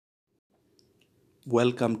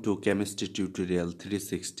Welcome to chemistry tutorial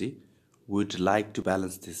 360. We'd like to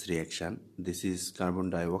balance this reaction. This is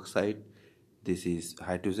carbon dioxide, this is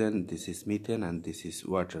hydrogen, this is methane, and this is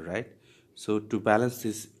water, right? So to balance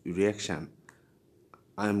this reaction,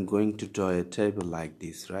 I'm going to draw a table like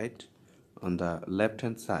this, right? On the left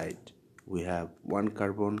hand side we have one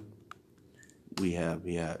carbon, we have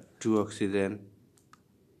here two oxygen,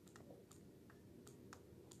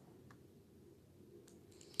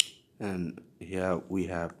 and here we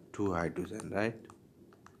have two hydrogen, right?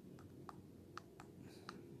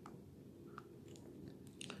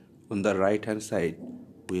 On the right hand side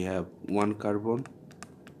we have one carbon,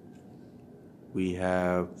 we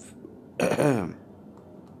have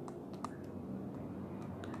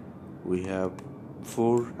we have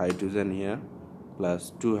 4 hydrogen here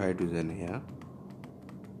plus 2 hydrogen here,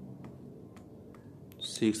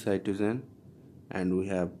 6 hydrogen, and we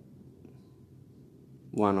have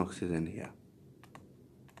 1 oxygen here,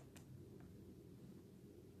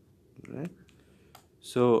 right?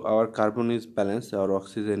 So our carbon is balanced, our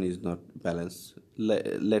oxygen is not balanced.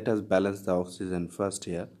 Let us balance the oxygen first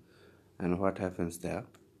here, and what happens there?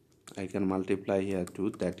 I can multiply here 2,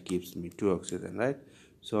 that gives me 2 oxygen, right?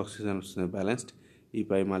 So oxygen is balanced.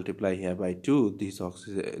 If I multiply here by 2, this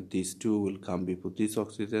oxygen, these 2 will come before this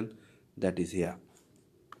oxygen, that is here.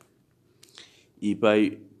 If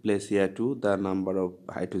I place here 2, the number of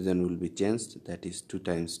hydrogen will be changed, that is 2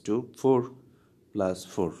 times 2, 4 plus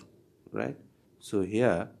 4, right? So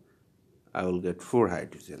here I will get 4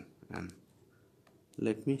 hydrogen, and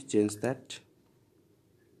let me change that.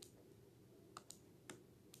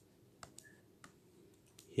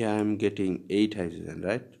 Here I am getting 8 hydrogen,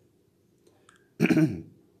 right?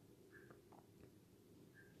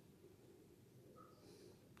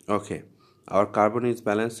 Okay, our carbon is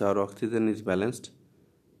balanced, our oxygen is balanced,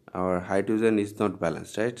 our hydrogen is not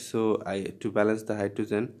balanced, right? So to balance the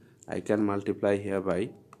hydrogen, I can multiply here by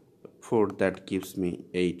 4, that gives me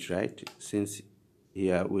 8, right? Since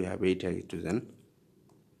here we have 8 hydrogen,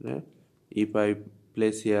 right? If I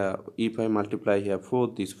place here, if I multiply here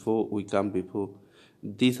 4, this 4 will come before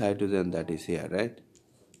this hydrogen, that is here, right?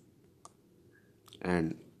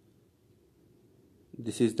 And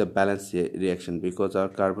this is the balanced reaction, because our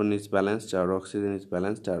carbon is balanced, our oxygen is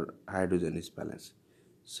balanced, our hydrogen is balanced.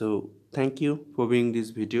 So thank you for viewing this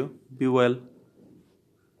video. Be well.